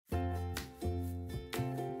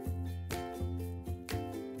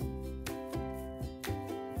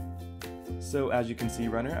So as you can see,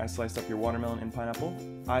 runner, I sliced up your watermelon and pineapple.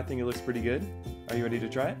 I think it looks pretty good. Are you ready to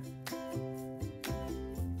try it?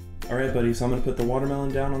 Alright buddy, so I'm going to put the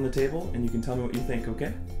watermelon down on the table and you can tell me what you think,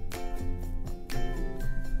 okay?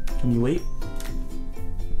 Can you wait?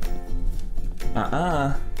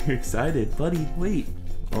 You're excited. Buddy, wait.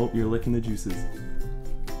 Oh, you're licking the juices.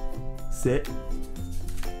 Sit.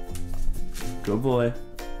 Good boy.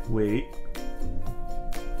 Wait.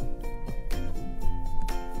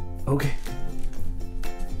 Okay.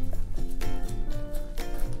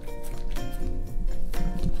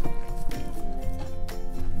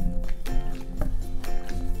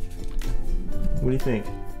 What do you think?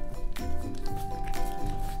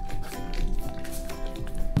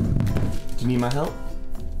 Do you need my help?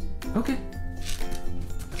 Okay.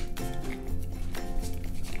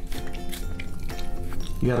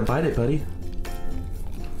 You gotta bite it, buddy.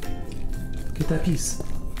 Get that piece.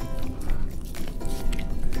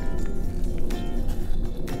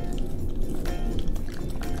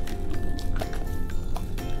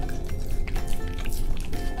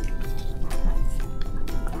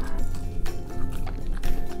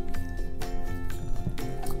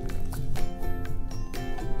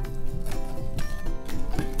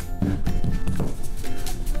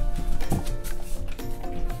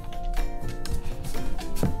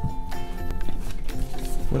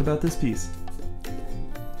 What about this piece?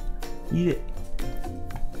 Eat it.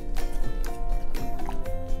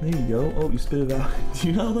 There you go. Oh, you spit it out. Do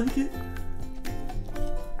you not like it?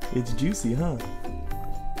 It's juicy, huh?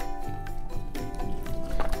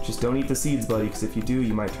 Just don't eat the seeds, buddy, because if you do,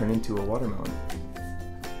 you might turn into a watermelon.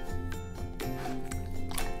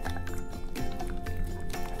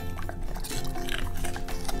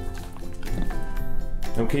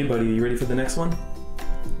 Okay, buddy, you ready for the next one?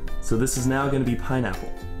 So this is now going to be pineapple.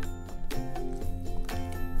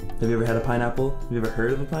 Have you ever had a pineapple? Have you ever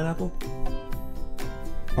heard of a pineapple?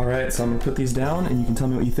 Alright, so I'm going to put these down and you can tell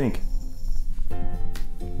me what you think.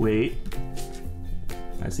 Wait.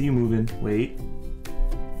 I see you moving. Wait.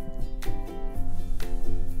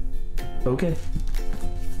 Okay.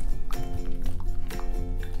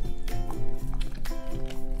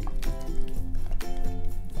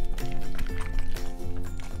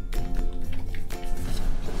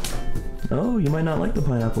 Oh, you might not like the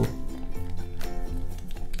pineapple.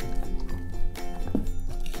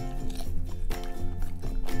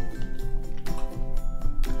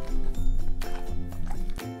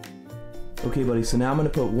 Okay, buddy, so now I'm going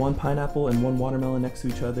to put one pineapple and one watermelon next to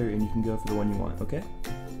each other and you can go for the one you want, okay?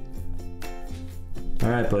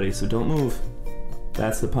 Alright, buddy, so don't move.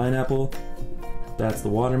 That's the pineapple. That's the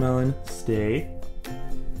watermelon. Stay.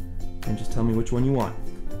 And just tell me which one you want.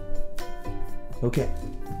 Okay.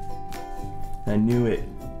 I knew it.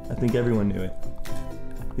 I think everyone knew it.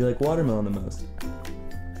 You like watermelon the most.